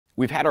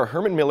We've had our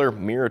Herman Miller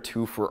Mirra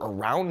 2 for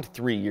around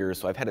 3 years,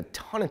 so I've had a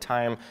ton of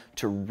time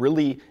to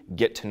really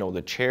get to know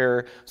the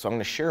chair. So I'm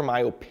going to share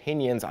my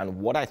opinions on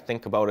what I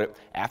think about it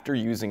after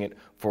using it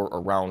for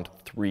around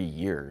 3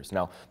 years.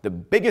 Now, the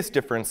biggest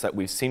difference that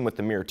we've seen with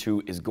the Mirra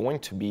 2 is going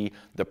to be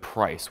the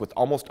price, with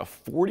almost a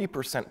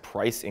 40%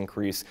 price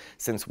increase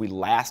since we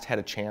last had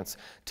a chance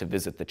to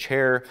visit the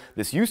chair.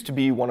 This used to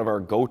be one of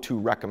our go-to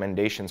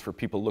recommendations for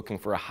people looking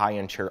for a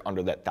high-end chair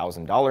under that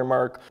 $1,000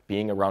 mark,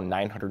 being around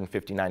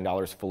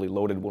 $959 fully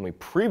loaded when we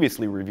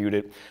previously reviewed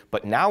it,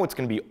 but now it's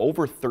going to be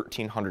over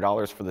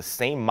 $1,300 for the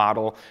same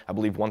model, I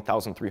believe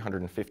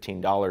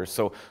 $1,315.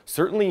 So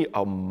certainly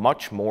a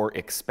much more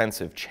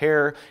expensive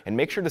chair, and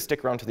make sure to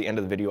stick around to the end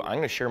of the video. I'm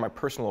going to share my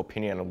personal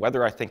opinion on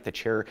whether I think the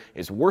chair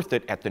is worth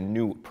it at the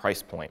new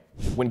price point.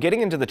 When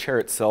getting into the chair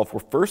itself,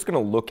 we're first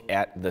going to look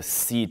at the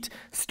seat,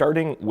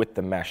 starting with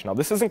the mesh. Now,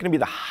 this isn't going to be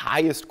the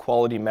highest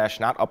quality mesh,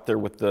 not up there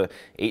with the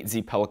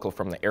 8Z pellicle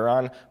from the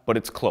Aeron, but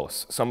it's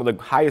close. Some of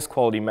the highest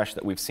quality mesh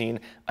that we've seen,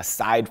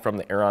 aside from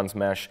the Aeron's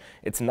mesh.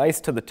 It's nice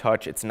to the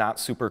touch, it's not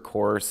super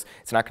coarse,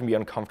 it's not going to be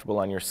uncomfortable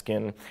on your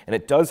skin, and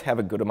it does have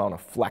a good amount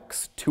of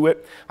flex to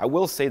it. I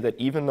will say that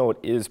even though it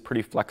is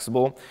pretty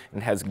flexible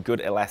and has good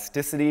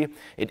elasticity,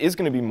 it is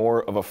going to be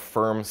more of a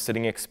firm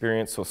sitting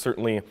experience, so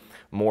certainly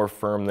more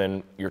firm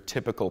than your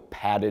typical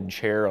padded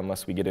chair,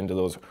 unless we get into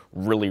those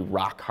really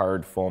rock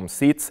hard foam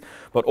seats.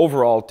 But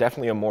overall,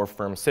 definitely a more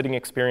firm sitting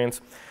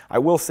experience. I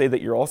will say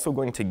that you're also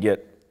going to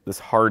get this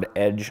hard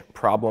edge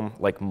problem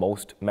like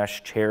most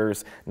mesh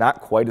chairs, not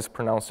quite as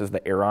pronounced as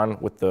the Aeron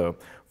with the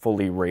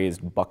fully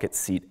raised bucket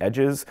seat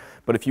edges,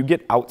 but if you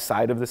get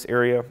outside of this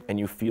area and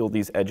you feel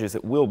these edges,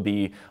 it will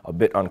be a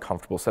bit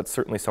uncomfortable. So that's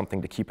certainly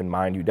something to keep in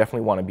mind. You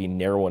definitely want to be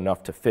narrow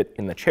enough to fit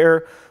in the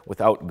chair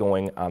without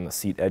going on the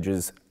seat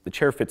edges. The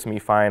chair fits me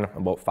fine,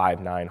 I'm about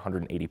 5'9",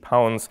 180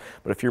 pounds,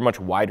 but if you're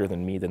much wider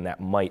than me, then that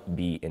might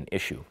be an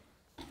issue.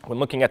 When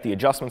looking at the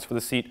adjustments for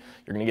the seat,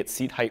 you're going to get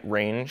seat height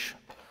range.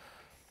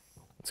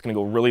 It's going to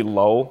go really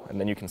low, and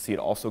then you can see it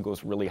also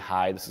goes really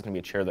high. This is going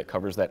to be a chair that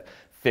covers that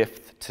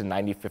 5th to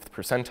 95th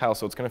percentile,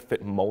 so it's going to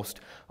fit most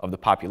of the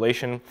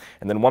population.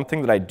 And then one thing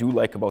that I do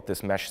like about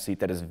this mesh seat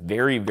that is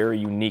very, very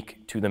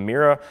unique to the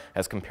Mirra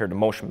as compared to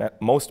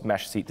most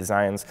mesh seat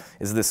designs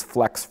is this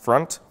flex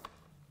front.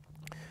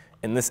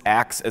 And this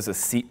acts as a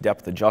seat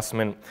depth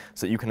adjustment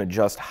so that you can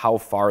adjust how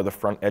far the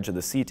front edge of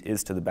the seat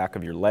is to the back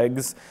of your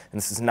legs. And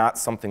this is not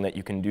something that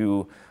you can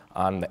do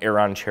on the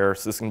Aeron chair,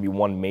 so this is going to be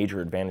one major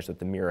advantage that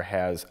the Mirra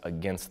has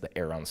against the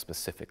Aeron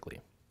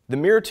specifically. The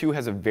Mirra 2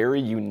 has a very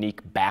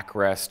unique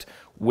backrest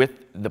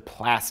with the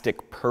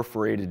plastic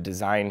perforated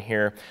design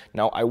here.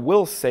 Now, I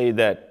will say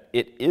that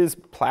it is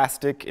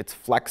plastic, it's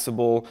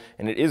flexible,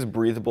 and it is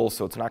breathable,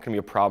 so it's not going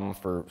to be a problem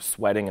for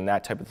sweating and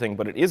that type of thing,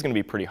 but it is going to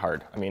be pretty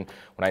hard. I mean,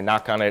 when I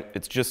knock on it,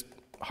 it's just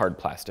hard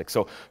plastic.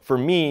 So for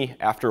me,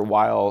 after a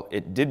while,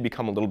 it did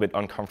become a little bit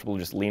uncomfortable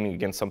just leaning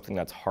against something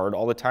that's hard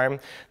all the time.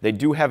 They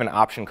do have an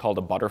option called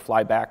a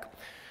butterfly back,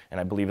 and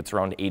I believe it's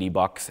around 80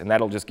 bucks, and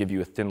that'll just give you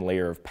a thin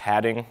layer of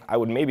padding. I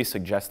would maybe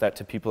suggest that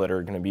to people that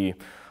are going to be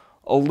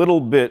a little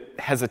bit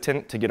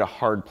hesitant to get a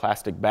hard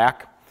plastic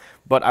back.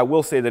 But I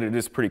will say that it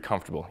is pretty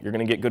comfortable. You're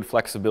going to get good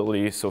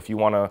flexibility, so if you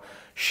want to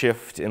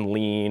shift and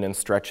lean and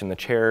stretch in the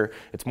chair,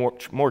 it's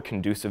more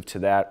conducive to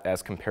that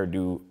as compared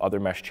to other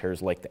mesh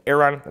chairs like the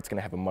Aeron. That's going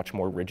to have a much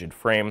more rigid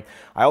frame.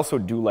 I also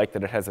do like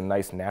that it has a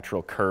nice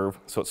natural curve,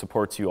 so it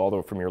supports you all the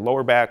way from your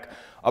lower back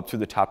up through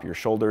the top of your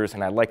shoulders,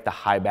 and I like the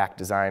high back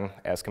design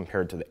as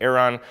compared to the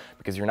Aeron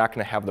because you're not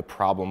going to have the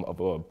problem of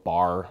a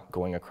bar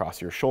going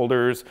across your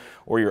shoulders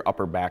or your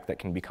upper back that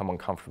can become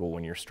uncomfortable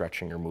when you're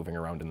stretching or moving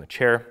around in the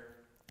chair.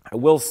 I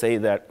will say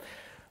that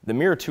the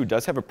Mirra 2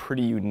 does have a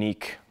pretty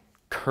unique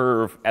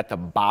curve at the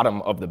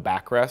bottom of the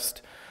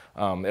backrest.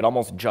 It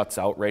almost juts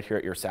out right here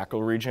at your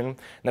sacral region. And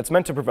that's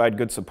meant to provide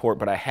good support,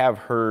 but I have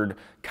heard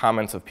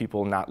comments of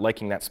people not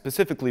liking that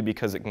specifically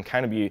because it can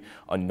kind of be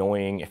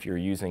annoying if you're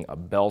using a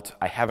belt.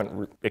 I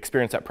haven't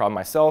experienced that problem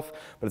myself,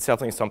 but it's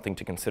definitely something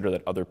to consider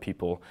that other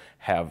people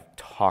have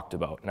talked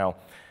about. Now,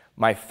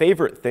 my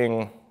favorite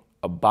thing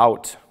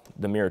about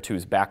the Mirra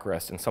 2's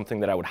backrest, and something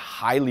that I would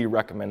highly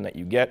recommend that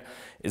you get,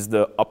 is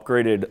the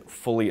upgraded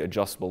fully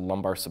adjustable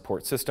lumbar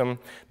support system,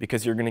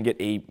 because you're going to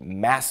get a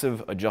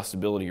massive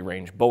adjustability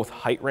range, both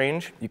height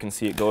range. You can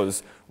see it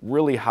goes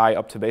really high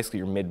up to basically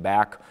your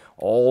mid-back,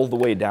 all the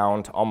way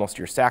down to almost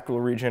your sacral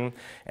region,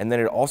 and then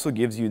it also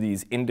gives you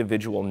these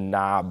individual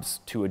knobs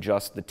to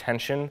adjust the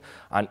tension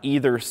on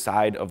either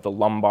side of the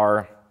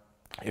lumbar.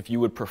 If you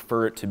would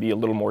prefer it to be a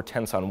little more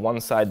tense on one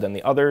side than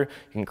the other,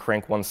 you can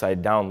crank one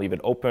side down, leave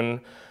it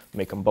open,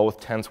 make them both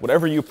tense.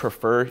 Whatever you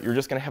prefer, you're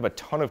just going to have a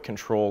ton of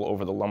control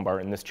over the lumbar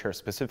in this chair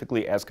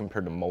specifically as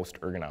compared to most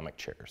ergonomic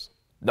chairs.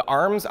 The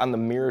arms on the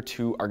Mirra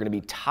 2 are going to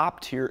be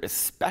top tier,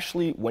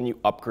 especially when you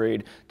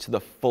upgrade to the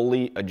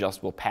fully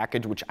adjustable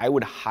package, which I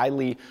would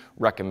highly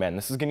recommend.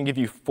 This is going to give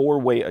you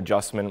 4-way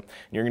adjustment, and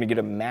you're going to get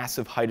a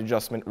massive height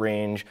adjustment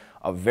range,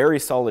 a very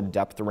solid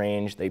depth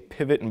range. They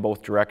pivot in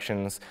both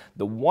directions.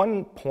 The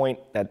one point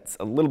that's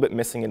a little bit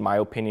missing in my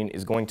opinion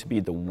is going to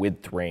be the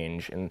width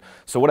range. And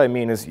so what I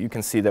mean is you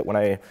can see that when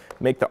I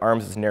make the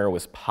arms as narrow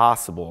as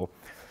possible,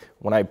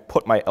 when I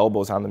put my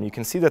elbows on them, you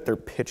can see that they're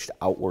pitched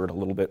outward a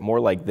little bit,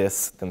 more like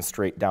this than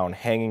straight down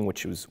hanging,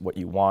 which is what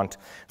you want.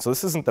 So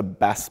this isn't the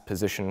best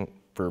position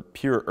for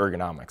pure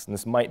ergonomics, and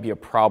this might be a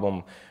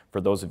problem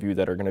for those of you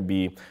that are going to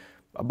be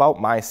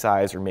about my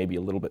size or maybe a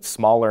little bit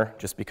smaller,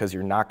 just because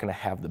you're not going to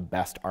have the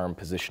best arm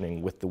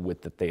positioning with the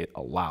width that they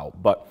allow.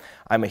 But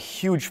I'm a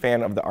huge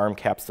fan of the arm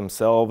caps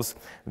themselves,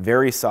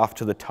 very soft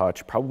to the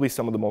touch, probably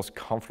some of the most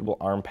comfortable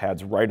arm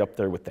pads right up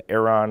there with the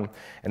Aeron.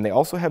 And they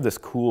also have this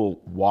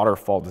cool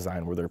waterfall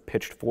design where they're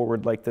pitched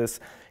forward like this.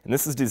 And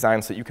this is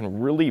designed so that you can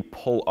really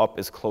pull up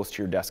as close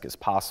to your desk as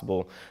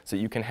possible, so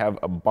that you can have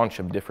a bunch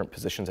of different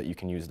positions that you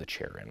can use the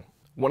chair in.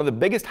 One of the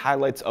biggest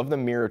highlights of the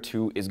Mirra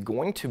 2 is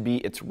going to be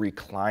its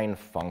recline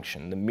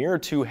function. The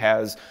Mirra 2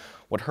 has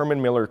what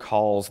Herman Miller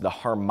calls the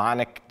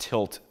harmonic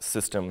tilt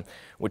system,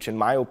 which in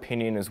my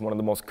opinion is one of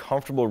the most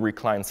comfortable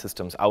recline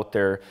systems out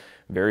there,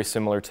 very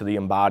similar to the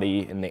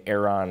Embody and the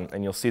Aeron.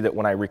 And you'll see that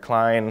when I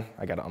recline,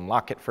 I gotta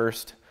unlock it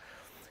first.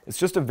 It's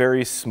just a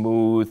very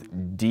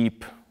smooth,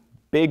 deep,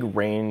 big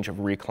range of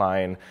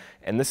recline,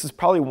 and this is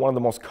probably one of the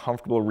most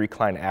comfortable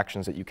recline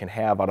actions that you can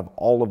have out of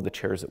all of the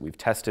chairs that we've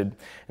tested.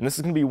 And this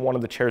is going to be one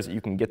of the chairs that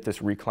you can get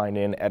this recline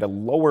in at a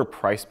lower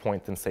price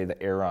point than say the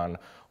Aeron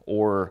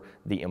or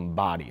the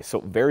Embody.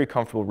 So very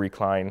comfortable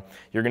recline.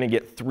 You're going to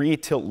get 3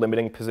 tilt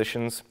limiting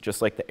positions,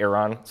 just like the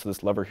Aeron. So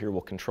this lever here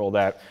will control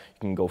that. You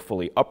can go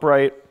fully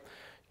upright,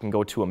 you can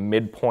go to a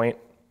midpoint,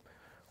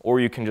 or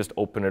you can just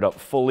open it up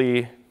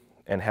fully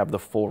and have the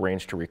full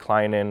range to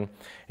recline in.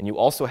 And you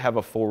also have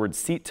a forward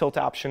seat tilt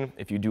option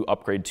if you do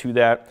upgrade to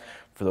that.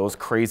 For those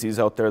crazies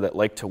out there that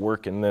like to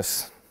work in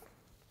this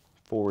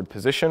forward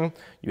position,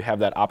 you have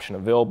that option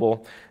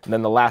available. And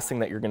then the last thing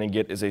that you're going to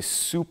get is a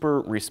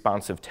super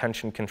responsive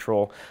tension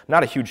control. I'm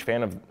not a huge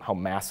fan of how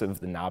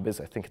massive the knob is.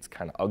 I think it's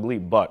kind of ugly,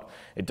 but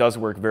it does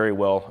work very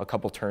well. A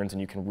couple turns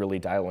and you can really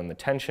dial in the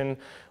tension,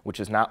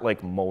 which is not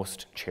like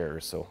most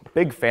chairs. So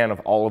big fan of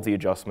all of the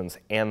adjustments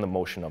and the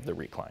motion of the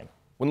recline.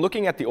 When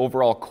looking at the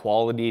overall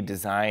quality,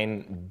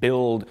 design,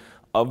 build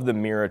of the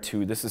Mirra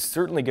 2, this is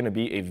certainly going to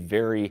be a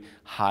very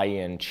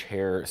high-end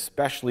chair,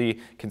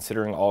 especially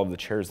considering all of the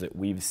chairs that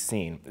we've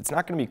seen. It's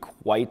not going to be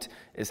quite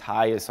as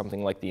high as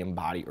something like the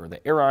Embody or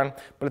the Aeron,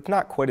 but it's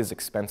not quite as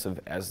expensive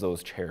as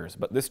those chairs.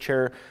 But this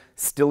chair,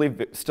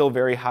 still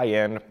very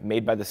high-end,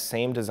 made by the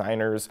same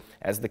designers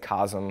as the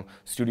Cosm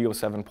Studio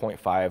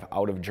 7.5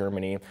 out of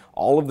Germany.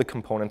 All of the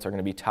components are going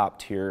to be top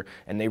tier,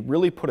 and they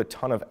really put a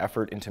ton of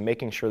effort into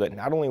making sure that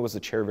not only was the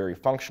chair very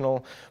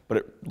functional, but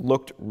it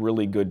looked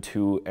really good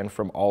too, and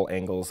from all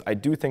angles. I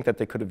do think that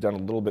they could have done a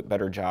little bit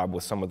better job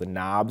with some of the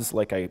knobs,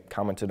 like I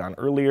commented on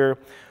earlier,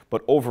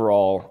 but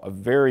overall, a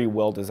very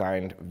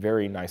well-designed,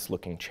 very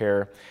nice-looking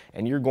chair,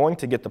 and you're going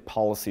to get the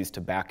policies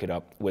to back it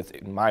up with,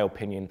 in my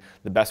opinion,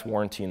 the best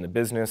warranty in the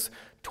business,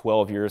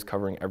 12 years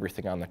covering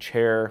everything on the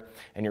chair,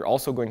 and you're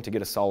also going to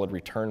get a solid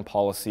return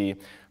policy.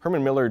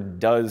 Herman Miller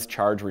does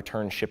charge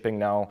return shipping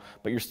now,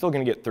 but you're still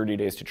going to get 30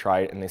 days to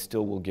try it, and they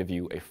still will give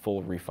you a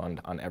full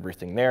refund on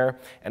everything there.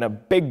 And a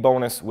big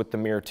bonus with the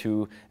Mirra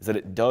 2 is that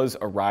it does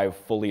arrive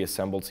fully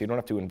assembled, so you don't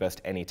have to invest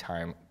any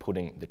time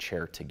putting the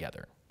chair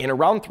together. In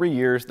around 3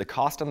 years, the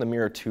cost on the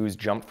Mirra 2s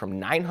jumped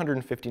from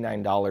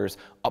 $959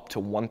 up to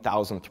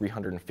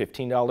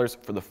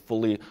 $1,315 for the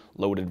fully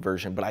loaded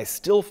version, but I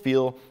still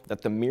feel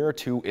that the Mirra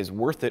 2 is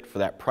worth it for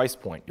that price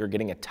point. You're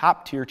getting a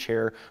top-tier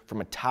chair from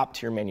a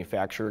top-tier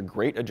manufacturer,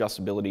 great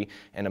adjustability,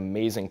 and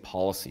amazing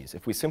policies.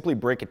 If we simply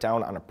break it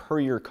down on a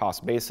per-year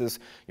cost basis,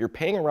 you're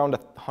paying around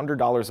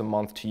 $100 a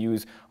month to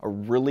use a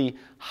really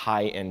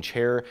high-end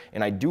chair,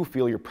 and I do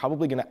feel you're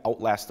probably going to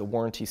outlast the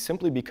warranty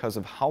simply because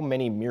of how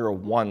many Mirra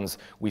 1s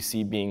we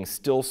see being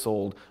still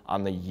sold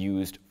on the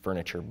used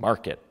furniture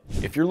market.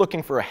 If you're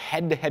looking for a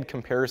head-to-head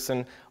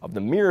comparison of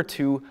the Mirra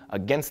 2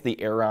 against the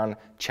Aeron,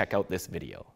 check out this video.